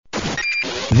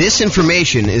This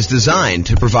information is designed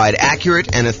to provide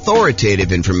accurate and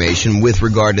authoritative information with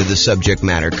regard to the subject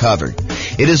matter covered.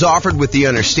 It is offered with the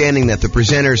understanding that the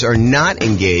presenters are not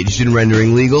engaged in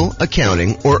rendering legal,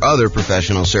 accounting, or other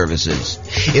professional services.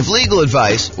 If legal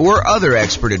advice or other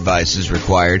expert advice is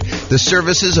required, the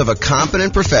services of a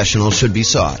competent professional should be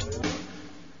sought.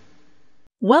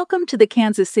 Welcome to the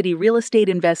Kansas City Real Estate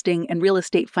Investing and Real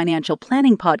Estate Financial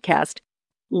Planning Podcast.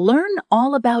 Learn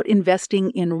all about investing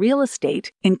in real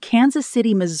estate in Kansas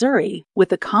City, Missouri,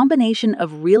 with a combination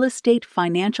of real estate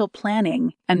financial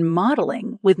planning and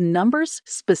modeling with numbers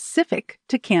specific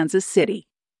to Kansas City,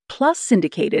 plus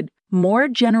syndicated, more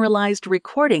generalized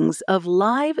recordings of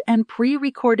live and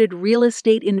pre-recorded real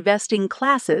estate investing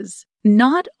classes,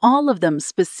 not all of them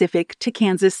specific to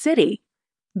Kansas City.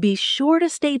 Be sure to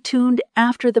stay tuned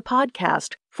after the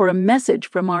podcast for a message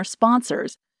from our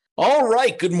sponsors. All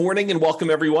right. Good morning and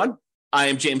welcome, everyone. I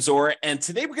am James Orr, and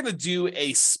today we're going to do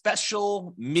a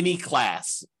special mini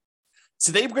class.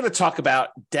 Today we're going to talk about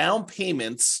down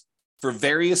payments for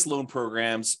various loan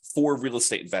programs for real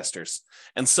estate investors.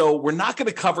 And so we're not going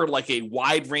to cover like a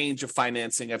wide range of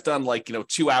financing. I've done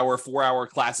 2-hour, 4-hour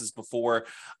classes before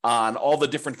on all the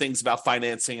different things about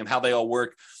financing and how they all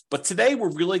work. But today we're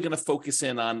really going to focus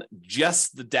in on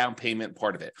just the down payment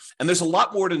part of it. And there's a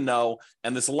lot more to know,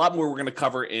 and there's a lot more we're going to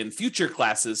cover in future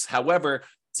classes. However,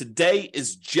 today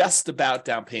is just about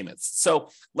down payments. So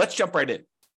let's jump right in.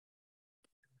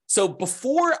 So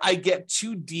before I get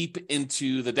too deep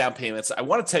into the down payments, I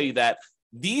want to tell you that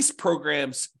these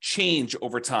programs change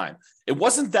over time. It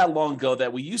wasn't that long ago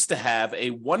that we used to have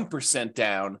a 1%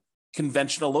 down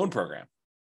conventional loan program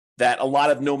that a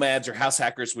lot of nomads or house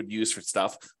hackers would use for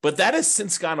stuff, but that has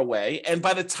since gone away. And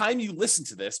by the time you listen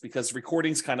to this, because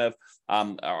recordings kind of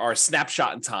are a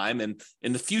snapshot in time, and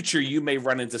in the future, you may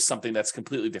run into something that's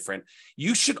completely different,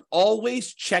 you should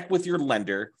always check with your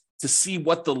lender to see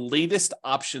what the latest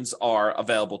options are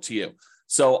available to you.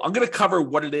 So I'm going to cover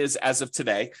what it is as of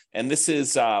today, and this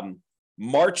is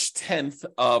March 10th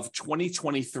of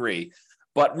 2023.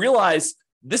 But realize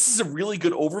this is a really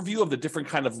good overview of the different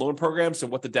kind of loan programs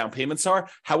and what the down payments are.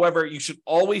 However, you should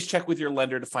always check with your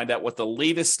lender to find out what the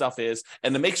latest stuff is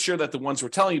and to make sure that the ones we're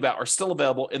telling you about are still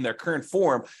available in their current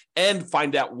form, and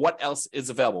find out what else is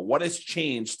available, what has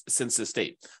changed since this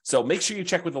date. So make sure you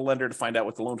check with the lender to find out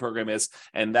what the loan program is,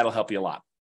 and that'll help you a lot.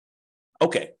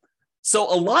 Okay.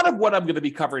 So a lot of what I'm going to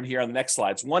be covering here on the next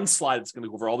slides, one slide is going to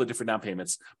go over all the different down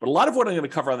payments, but a lot of what I'm going to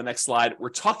cover on the next slide, we're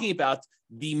talking about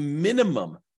the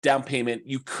minimum down payment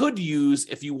you could use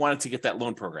if you wanted to get that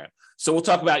loan program. So we'll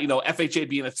talk about, FHA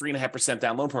being a 3.5%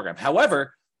 down loan program.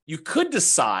 However, you could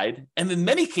decide, and in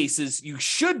many cases, you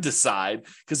should decide,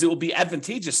 because it will be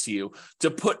advantageous to you,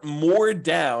 to put more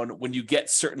down when you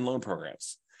get certain loan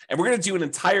programs. And we're going to do an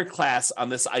entire class on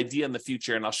this idea in the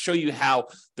future, and I'll show you how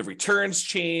the returns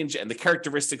change and the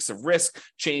characteristics of risk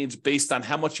change based on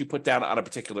how much you put down on a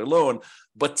particular loan.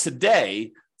 But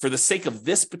today, for the sake of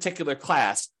this particular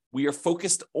class, we are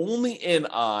focused only in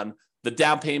on the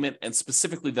down payment, and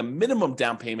specifically the minimum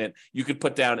down payment you could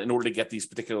put down in order to get these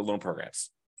particular loan programs.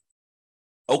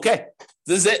 Okay,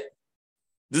 this is it.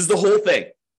 This is the whole thing,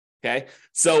 okay?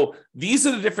 So these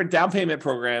are the different down payment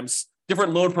programs,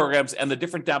 different loan programs, and the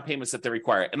different down payments that they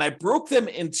require. And I broke them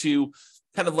into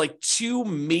kind of like two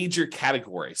major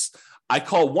categories. I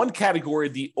call one category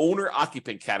the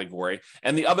owner-occupant category,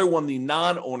 and the other one the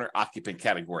non-owner-occupant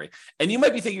category. And you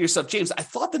might be thinking to yourself, James, I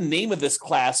thought the name of this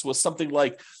class was something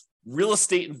like real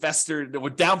estate investor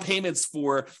with down payments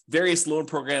for various loan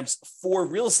programs for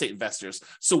real estate investors.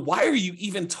 So why are you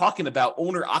even talking about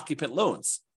owner-occupant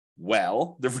loans?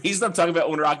 Well, the reason I'm talking about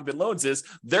owner-occupant loans is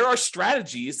there are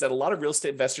strategies that a lot of real estate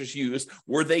investors use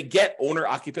where they get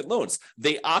owner-occupant loans.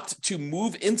 They opt to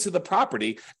move into the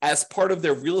property as part of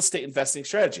their real estate investing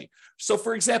strategy. So,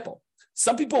 for example,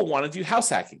 some people want to do house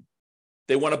hacking.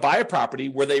 They want to buy a property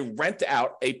where they rent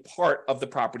out a part of the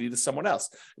property to someone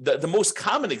else. The most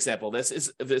common example of this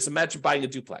is imagine buying a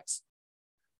duplex.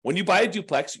 When you buy a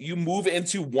duplex, you move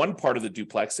into one part of the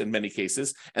duplex in many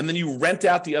cases, and then you rent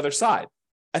out the other side.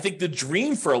 I think the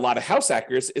dream for a lot of house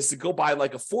hackers is to go buy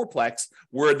like a fourplex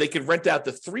where they could rent out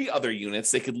the 3 other units,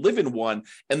 they could live in one,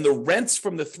 and the rents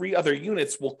from the 3 other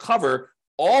units will cover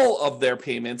all of their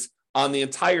payments on the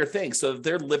entire thing so that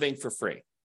they're living for free.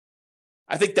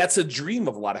 I think that's a dream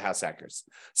of a lot of house hackers.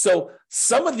 So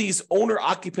some of these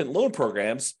owner-occupant loan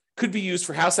programs could be used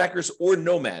for house hackers or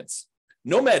nomads.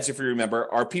 Nomads, if you remember,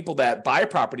 are people that buy a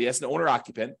property as an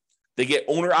owner-occupant. They get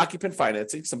owner-occupant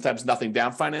financing, sometimes nothing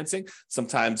down financing,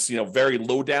 sometimes very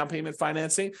low down payment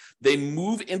financing. They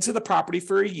move into the property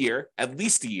for a year, at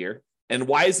least a year, And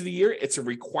why is it a year? It's a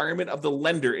requirement of the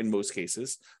lender in most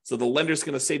cases. So the lender's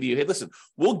going to say to you, hey, listen,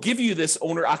 we'll give you this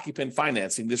owner-occupant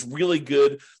financing, this really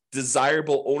good,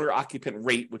 desirable owner-occupant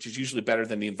rate, which is usually better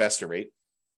than the investor rate.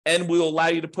 And we'll allow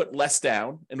you to put less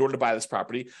down in order to buy this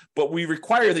property. But we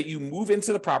require that you move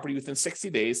into the property within 60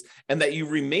 days and that you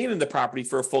remain in the property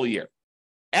for a full year.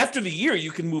 After the year,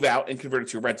 you can move out and convert it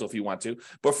to a rental if you want to.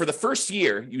 But for the first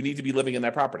year, you need to be living in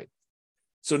that property.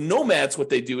 So nomads, what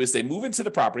they do is they move into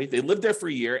the property, they live there for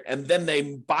a year, and then they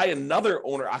buy another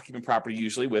owner-occupant property,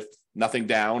 usually with nothing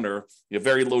down or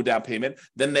very low down payment.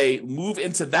 Then they move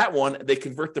into that one, they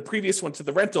convert the previous one to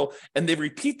the rental, and they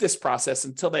repeat this process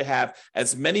until they have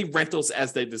as many rentals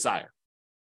as they desire.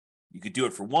 You could do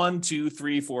it for 1, 2,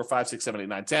 3, 4, 5, 6, 7, 8,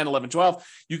 9, 10, 11, 12.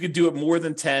 You could do it more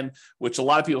than 10, which a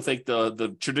lot of people think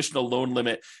the traditional loan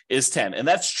limit is 10. And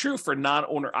that's true for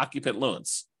non-owner occupant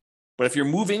loans. But if you're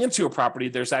moving into a property,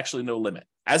 there's actually no limit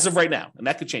as of right now. And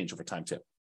that could change over time too.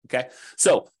 Okay.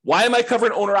 So why am I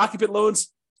covering owner occupant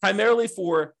loans? Primarily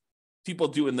for people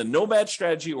doing the nomad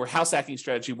strategy or house hacking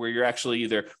strategy, where you're actually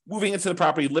either moving into the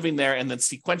property, living there, and then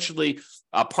sequentially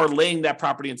parlaying that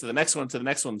property into the next one, to the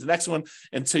next one, to the next one,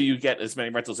 until you get as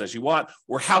many rentals as you want.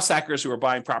 Or house hackers who are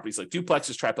buying properties like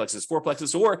duplexes, triplexes,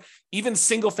 fourplexes, or even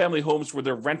single family homes where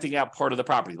they're renting out part of the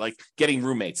property, like getting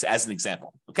roommates as an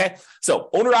example. Okay.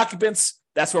 So owner occupants,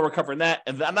 that's where we're covering that.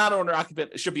 And the non-owner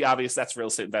occupant, it should be obvious. That's real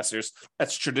estate investors.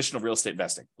 That's traditional real estate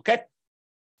investing. Okay.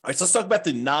 All right, so let's talk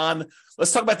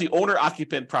about the owner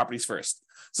occupant properties first.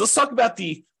 So let's talk about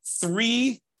the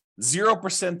 3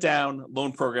 0% down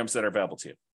loan programs that are available to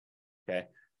you. Okay.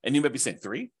 And you might be saying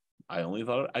 3? I only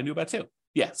thought I knew about 2.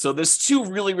 Yeah. So there's 2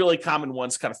 really, really common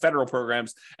ones, kind of federal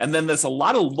programs. And then there's a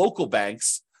lot of local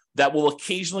banks that will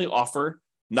occasionally offer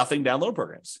nothing down loan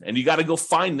programs. And you got to go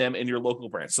find them in your local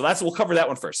branch. So we'll cover that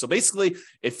one first. So basically,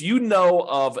 if you know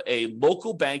of a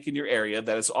local bank in your area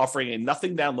that is offering a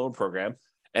nothing down loan program,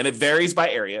 and it varies by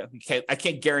area. I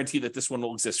can't guarantee that this one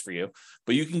will exist for you,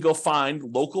 but you can go find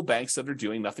local banks that are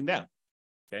doing nothing down.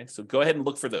 Okay, so go ahead and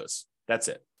look for those. That's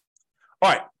it. All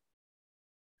right.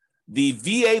 The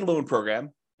VA loan program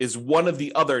is one of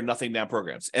the other nothing down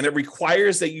programs, and it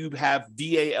requires that you have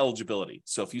VA eligibility.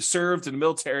 So if you served in the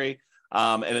military,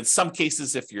 and in some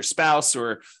cases, if your spouse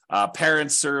or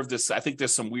parents served this, I think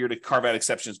there's some weird carve-out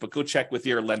exceptions, but go check with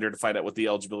your lender to find out what the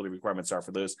eligibility requirements are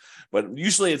for those. But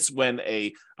usually it's when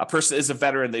a person is a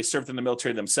veteran, they served in the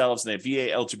military themselves, and they have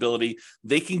VA eligibility,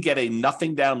 they can get a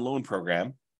nothing down loan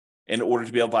program in order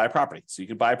to be able to buy a property. So you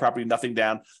can buy a property, nothing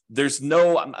down.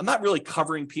 I'm not really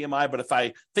covering PMI, but if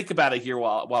I think about it here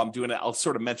while I'm doing it, I'll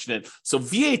sort of mention it. So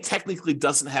VA technically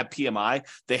doesn't have PMI.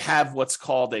 They have what's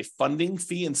called a funding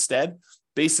fee instead.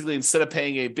 Basically, instead of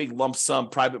paying a big lump sum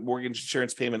private mortgage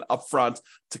insurance payment upfront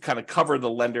to kind of cover the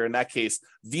lender, in that case,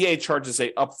 VA charges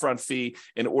a upfront fee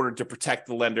in order to protect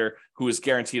the lender who is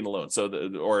guaranteeing the loan. So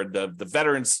the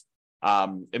Veterans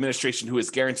Administration who is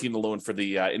guaranteeing the loan for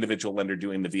the individual lender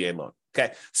doing the VA loan.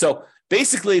 Okay, so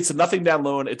basically it's a nothing down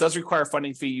loan. It does require a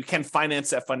funding fee. You can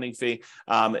finance that funding fee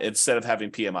instead of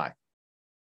having PMI.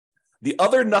 The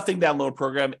other nothing down loan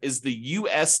program is the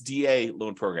USDA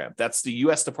loan program. That's the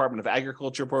U.S. Department of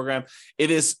Agriculture program.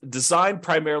 It is designed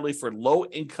primarily for low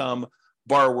income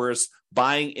borrowers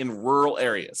buying in rural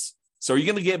areas. So are you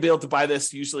going to be able to buy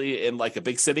this usually in like a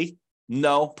big city?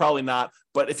 No, probably not.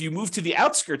 But if you move to the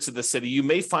outskirts of the city, you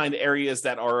may find areas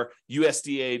that are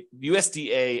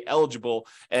USDA eligible.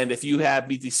 And if you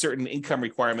meet these certain income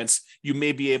requirements, you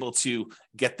may be able to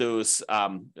get those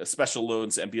special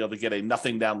loans and be able to get a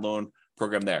nothing down loan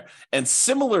program there. And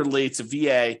similarly to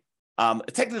VA,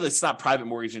 technically it's not private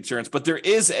mortgage insurance, but there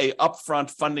is a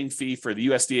upfront funding fee for the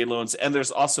USDA loans. And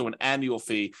there's also an annual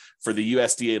fee for the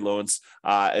USDA loans.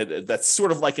 That's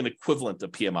sort of like an equivalent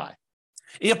of PMI.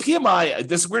 Yeah, PMI,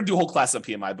 we're going to do a whole class on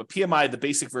PMI, but PMI, the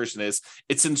basic version is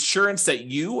it's insurance that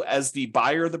you as the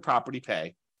buyer of the property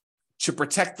pay to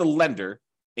protect the lender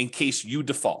in case you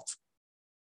default.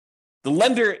 The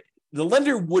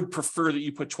lender would prefer that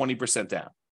you put 20%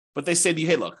 down, but they say to you,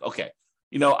 hey, look, okay,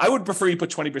 I would prefer you put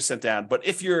 20% down, but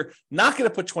if you're not going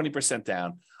to put 20%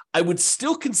 down, I would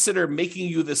still consider making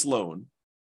you this loan,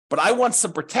 but I want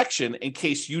some protection in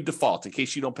case you default, in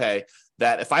case you don't pay,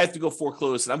 that if I have to go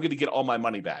foreclose, and I'm going to get all my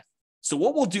money back. So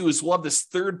what we'll do is we'll have this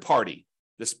third party,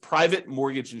 this private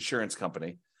mortgage insurance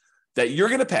company that you're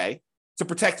going to pay to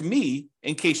protect me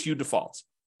in case you default.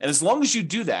 And as long as you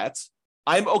do that,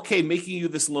 I'm okay making you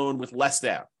this loan with less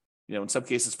down. In some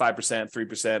cases, 5%,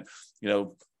 3%,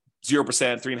 0%,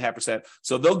 3.5%.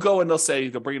 So they'll go and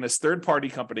they'll bring in this third party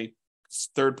company,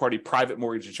 third party private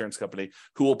mortgage insurance company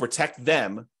who will protect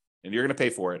them, and you're going to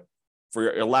pay for it,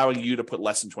 for allowing you to put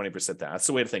less than 20% down. That's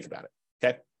the way to think about it.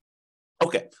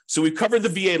 Okay, so we've covered the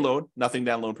VA loan, nothing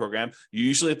down loan program. You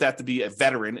usually have to be a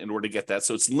veteran in order to get that,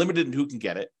 so it's limited in who can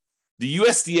get it. The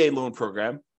USDA loan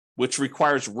program, which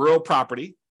requires rural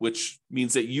property, which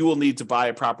means that you will need to buy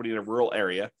a property in a rural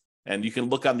area. And you can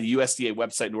look on the USDA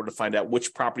website in order to find out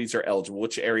which properties are eligible,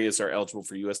 which areas are eligible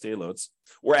for USDA loans,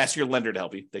 or ask your lender to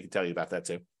help you. They can tell you about that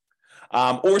too.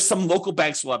 Or some local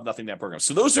banks will have nothing down programs.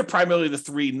 So those are primarily the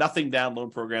three nothing down loan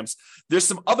programs. There's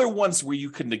some other ones where you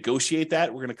can negotiate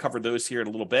that. We're going to cover those here in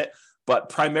a little bit, but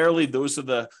primarily those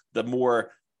are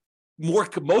the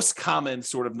most common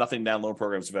sort of nothing down loan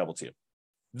programs available to you.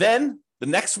 Then the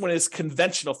next one is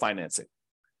conventional financing.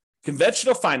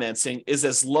 Conventional financing is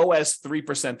as low as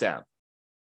 3% down.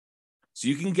 So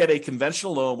you can get a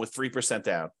conventional loan with 3%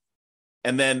 down.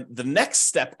 And then the next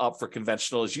step up for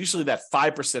conventional is usually that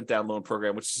 5% down loan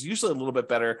program, which is usually a little bit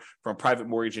better from a private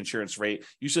mortgage insurance rate,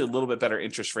 usually a little bit better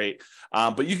interest rate.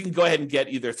 But you can go ahead and get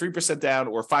either 3% down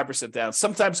or 5% down.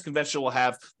 Sometimes conventional will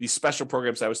have these special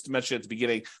programs. I was to mention at the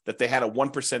beginning that they had a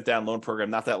 1% down loan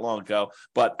program not that long ago,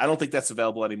 but I don't think that's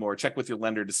available anymore. Check with your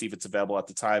lender to see if it's available at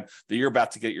the time that you're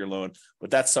about to get your loan.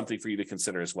 But that's something for you to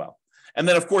consider as well. And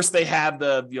then, of course, they have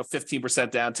the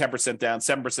 15% down, 10% down,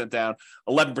 7% down,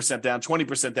 11% down,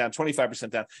 20% down, 25%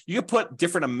 down. You can put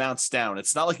different amounts down.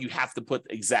 It's not like you have to put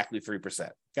exactly 3%.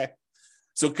 Okay.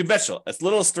 So conventional, as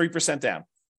little as 3% down.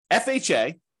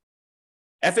 FHA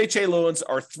loans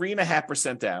are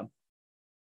 3.5% down.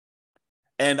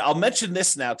 And I'll mention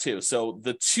this now too. So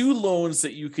the two loans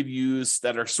that you could use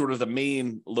that are sort of the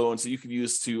main loans that you could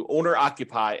use to owner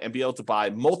occupy and be able to buy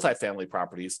multifamily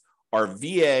properties are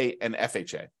VA and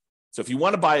FHA. So if you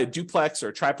want to buy a duplex or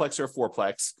a triplex or a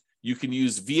fourplex, you can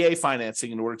use VA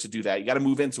financing in order to do that. You got to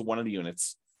move into one of the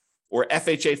units, or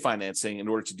FHA financing in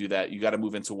order to do that. You got to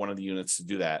move into one of the units to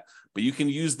do that. But you can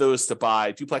use those to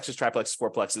buy duplexes, triplexes,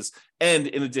 fourplexes, and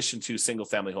in addition to single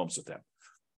family homes with them.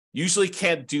 Usually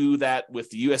can't do that with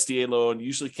the USDA loan.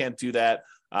 Usually can't do that.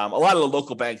 A lot of the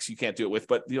local banks you can't do it with,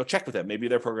 but check with them. Maybe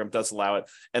their program does allow it.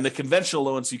 And the conventional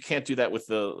loans, you can't do that with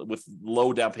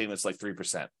low down payments like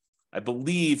 3%. I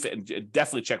believe, and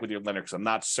definitely check with your lender because I'm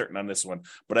not certain on this one,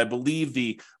 but I believe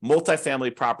the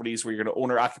multifamily properties where you're going to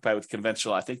owner occupy with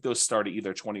conventional, I think those start at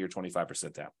either 20 or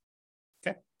 25% down.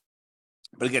 Okay.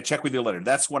 But again, check with your lender.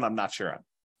 That's one I'm not sure on.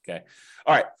 Okay.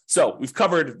 All right. So we've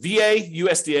covered VA,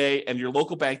 USDA, and your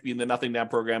local bank being the nothing down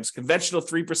programs. Conventional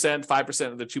 3%,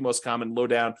 5% are the two most common low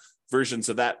down versions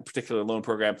of that particular loan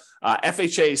program.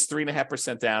 FHA is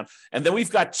 3.5% down. And then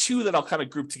we've got two that I'll kind of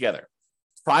group together: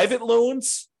 private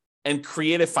loans and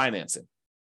creative financing.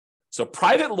 So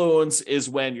private loans is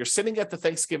when you're sitting at the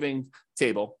Thanksgiving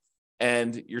table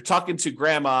and you're talking to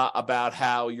grandma about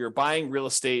how you're buying real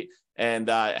estate and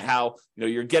how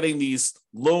you're getting these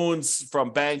loans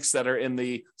from banks that are in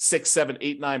the 6, 7,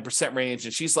 8, 9% range.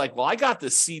 And she's like, well, I got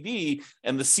this CD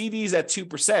and the CD's at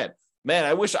 2%. Man,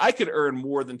 I wish I could earn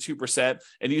more than 2%.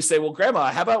 And you say, well, grandma,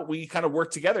 how about we kind of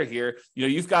work together here?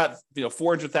 You've got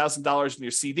 $400,000 in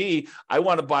your CD. I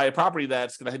want to buy a property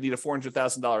that's going to need a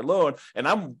 $400,000 loan, and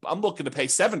I'm looking to pay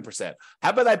 7%. How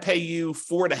about I pay you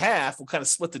 4.5%? We'll kind of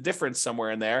split the difference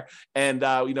somewhere in there, and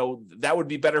that would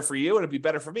be better for you, and it'd be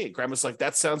better for me. Grandma's like,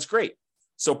 that sounds great.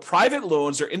 So private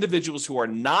loans are individuals who are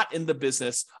not in the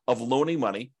business of loaning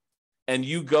money, and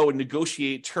you go and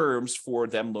negotiate terms for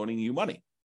them loaning you money.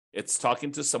 It's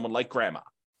talking to someone like grandma.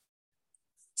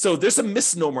 So there's a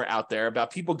misnomer out there about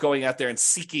people going out there and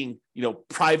seeking,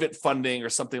 private funding or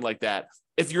something like that.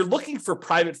 If you're looking for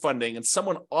private funding and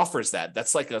someone offers that,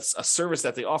 that's like a service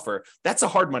that they offer, that's a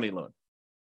hard money loan,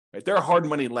 right? They're a hard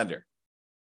money lender.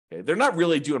 Okay? They're not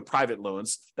really doing private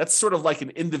loans. That's sort of like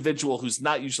an individual who's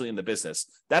not usually in the business.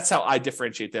 That's how I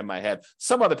differentiate them in my head.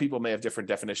 Some other people may have different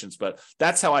definitions, but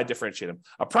that's how I differentiate them.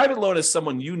 A private loan is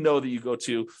someone that you go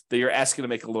to that you're asking to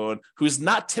make a loan who's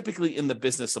not typically in the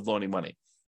business of loaning money.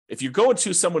 If you're going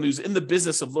to someone who's in the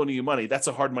business of loaning you money, that's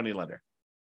a hard money lender,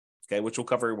 okay, which we'll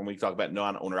cover when we talk about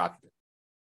non-owner occupant.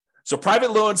 So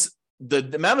private loans,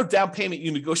 the amount of down payment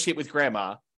you negotiate with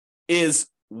grandma is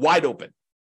wide open.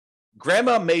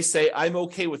 Grandma may say, I'm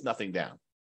okay with nothing down.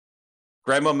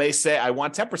 Grandma may say, I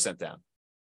want 10% down.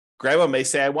 Grandma may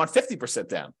say, I want 50%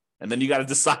 down. And then you got to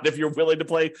decide if you're willing to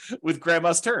play with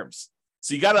grandma's terms.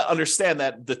 So you got to understand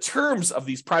that the terms of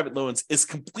these private loans is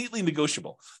completely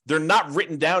negotiable. They're not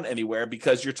written down anywhere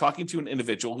because you're talking to an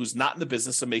individual who's not in the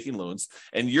business of making loans,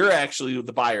 and you're actually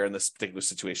the buyer in this particular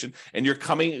situation, and you're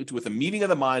coming with a meeting of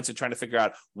the minds and trying to figure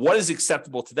out what is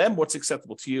acceptable to them, what's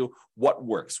acceptable to you, what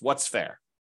works, what's fair.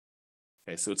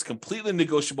 Okay, so it's completely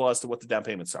negotiable as to what the down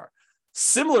payments are.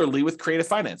 Similarly with creative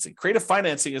financing. Creative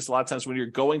financing is a lot of times when you're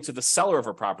going to the seller of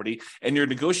a property and you're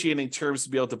negotiating terms to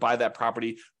be able to buy that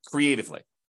property creatively.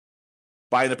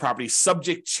 Buying the property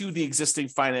subject to the existing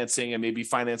financing and maybe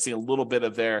financing a little bit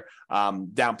of their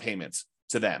down payments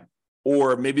to them.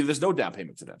 Or maybe there's no down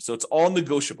payment to them. So it's all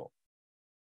negotiable.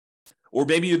 Or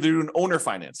maybe you're doing owner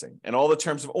financing and all the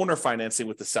terms of owner financing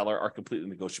with the seller are completely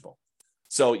negotiable.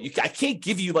 So I can't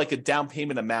give you like a down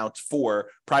payment amount for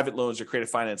private loans or creative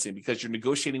financing because you're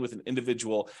negotiating with an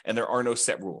individual and there are no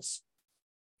set rules.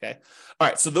 Okay. All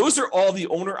right. So those are all the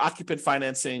owner occupant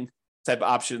financing type of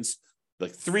options.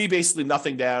 Like 3, basically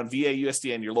nothing down, VA,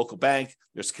 USDA, and your local bank.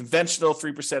 There's conventional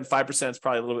 3%, 5% is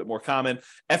probably a little bit more common.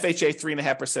 FHA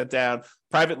 3.5% down,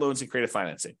 private loans and creative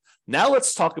financing. Now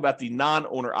let's talk about the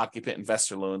non-owner occupant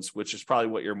investor loans, which is probably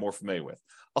what you're more familiar with.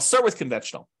 I'll start with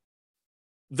conventional.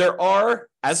 There are,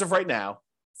 as of right now,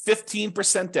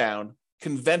 15% down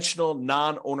conventional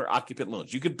non-owner occupant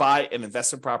loans. You could buy an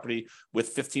investment property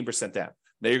with 15% down.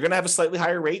 Now you're going to have a slightly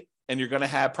higher rate and you're going to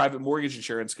have private mortgage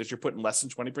insurance because you're putting less than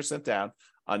 20% down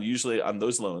usually on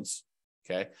those loans.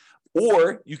 Okay.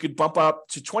 Or you could bump up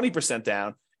to 20%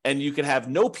 down and you could have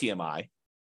no PMI.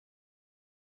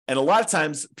 And a lot of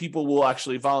times people will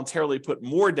actually voluntarily put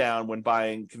more down when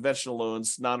buying conventional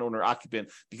loans, non-owner occupant,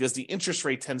 because the interest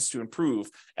rate tends to improve.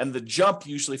 And the jump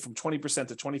usually from 20%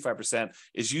 to 25%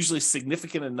 is usually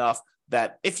significant enough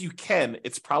that if you can,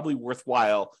 it's probably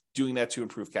worthwhile doing that to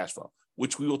improve cash flow,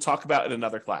 which we will talk about in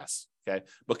another class. Okay.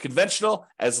 But conventional,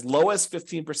 as low as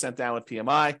 15% down with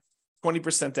PMI,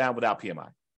 20% down without PMI.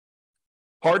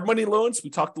 Hard money loans, we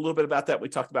talked a little bit about that. We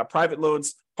talked about private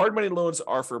loans. Hard money loans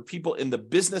are for people in the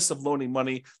business of loaning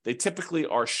money. They typically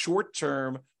are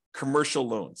short-term commercial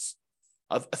loans.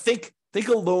 Think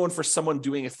a loan for someone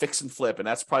doing a fix and flip, and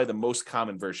that's probably the most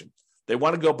common version. They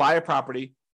want to go buy a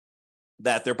property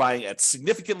that they're buying at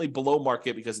significantly below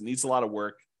market because it needs a lot of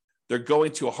work. They're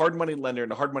going to a hard money lender,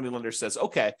 and the hard money lender says,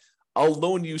 okay, I'll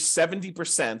loan you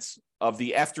 70% of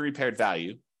the after repaired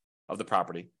value of the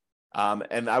property.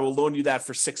 And I will loan you that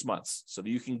for 6 months so that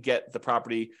you can get the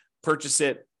property, purchase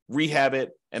it, rehab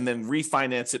it, and then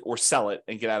refinance it or sell it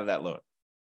and get out of that loan.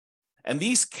 And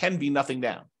these can be nothing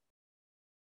down.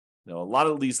 You know, a lot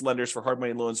of these lenders for hard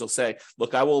money loans will say,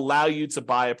 look, I will allow you to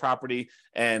buy a property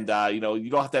and, you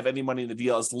don't have to have any money in the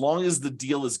deal as long as the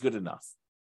deal is good enough.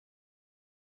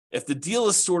 If the deal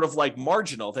is sort of like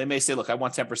marginal, they may say, look, I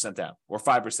want 10% down or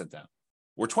 5% down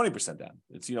or 20% down.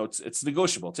 It's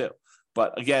negotiable too.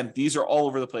 But again, these are all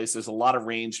over the place. There's a lot of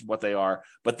range in what they are,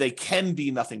 but they can be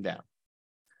nothing down.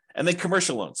 And then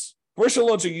commercial loans. Commercial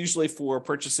loans are usually for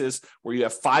purchases where you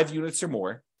have 5 units or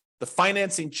more. The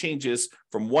financing changes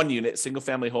from 1 unit, single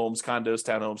family homes, condos,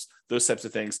 townhomes, those types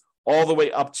of things, all the way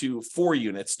up to 4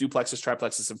 units, duplexes,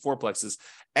 triplexes, and fourplexes.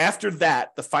 After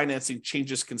that, the financing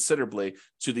changes considerably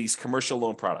to these commercial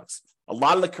loan products. A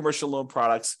lot of the commercial loan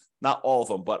products, not all of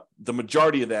them, but the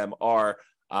majority of them are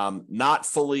not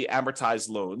fully amortized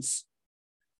loans,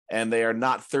 and they are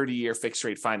not 30-year fixed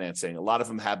rate financing. A lot of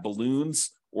them have balloons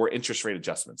or interest rate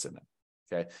adjustments in them.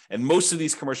 Okay. And most of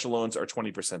these commercial loans are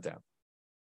 20% down.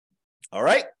 All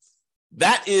right.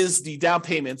 That is the down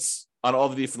payments on all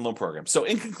the different loan programs. So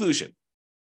in conclusion,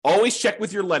 always check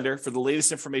with your lender for the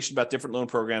latest information about different loan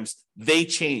programs. They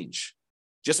change.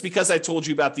 Just because I told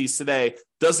you about these today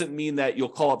doesn't mean that you'll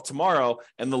call up tomorrow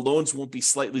and the loans won't be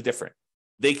slightly different.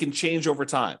 They can change over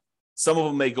time. Some of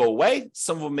them may go away.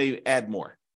 Some of them may add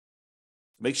more.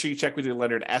 Make sure you check with your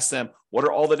lender and ask them, what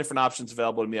are all the different options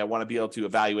available to me? I want to be able to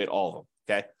evaluate all of them.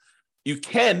 Okay. You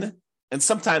can, and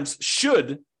sometimes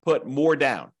should, put more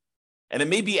down. And it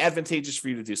may be advantageous for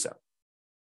you to do so.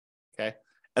 Okay.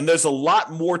 And there's a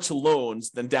lot more to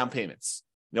loans than down payments.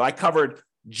 I covered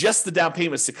just the down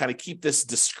payments to kind of keep this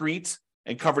discreet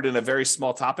and covered in a very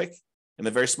small topic in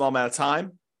a very small amount of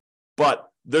time. But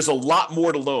there's a lot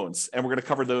more to loans, and we're going to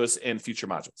cover those in future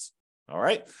modules. All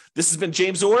right. This has been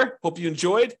James Orr. Hope you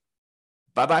enjoyed.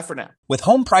 Bye-bye for now. With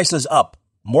home prices up,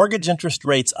 mortgage interest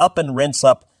rates up and rents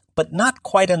up, but not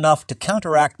quite enough to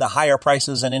counteract the higher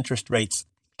prices and interest rates,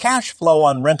 cash flow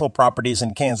on rental properties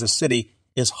in Kansas City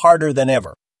is harder than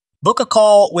ever. Book a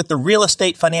call with the Real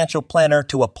Estate Financial Planner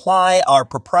to apply our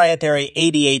proprietary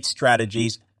 88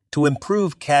 strategies to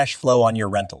improve cash flow on your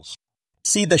rentals.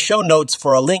 See the show notes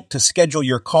for a link to schedule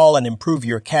your call and improve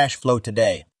your cash flow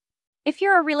today. If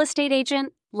you're a real estate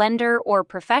agent, lender, or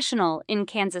professional in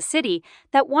Kansas City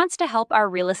that wants to help our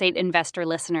real estate investor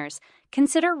listeners,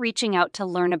 consider reaching out to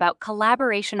learn about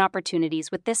collaboration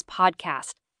opportunities with this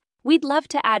podcast. We'd love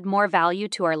to add more value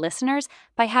to our listeners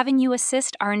by having you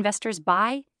assist our investors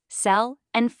buy, sell,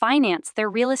 and finance their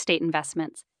real estate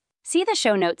investments. See the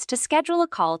show notes to schedule a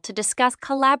call to discuss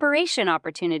collaboration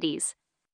opportunities.